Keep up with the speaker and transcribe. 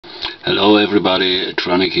Hello everybody,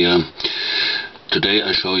 Tronic here. Today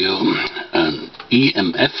I show you an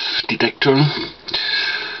EMF detector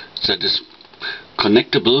that is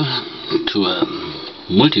connectable to a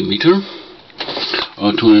multimeter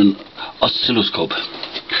or to an oscilloscope.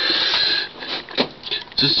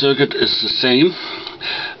 This circuit is the same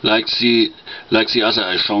like the other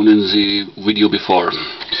I shown in the video before.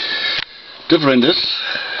 Different is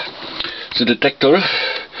the detector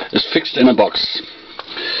is fixed in a box,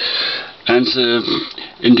 and the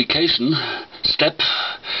indication step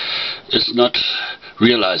is not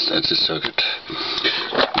realized at this circuit.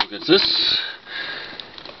 Look at this.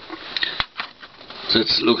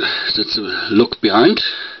 That's a look behind,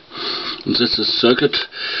 and this is circuit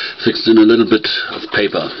fixed in a little bit of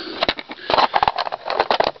paper.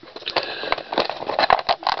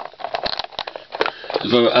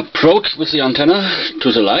 If I approach with the antenna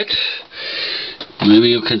to the light, maybe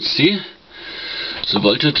you can see the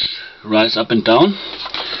voltage rise up and down,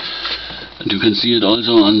 and you can see it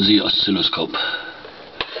also on the oscilloscope.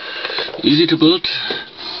 Easy to build,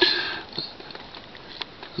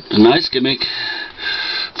 a nice gimmick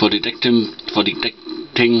for detecting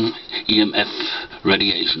EMF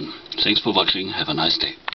radiation. Thanks for watching, have a nice day.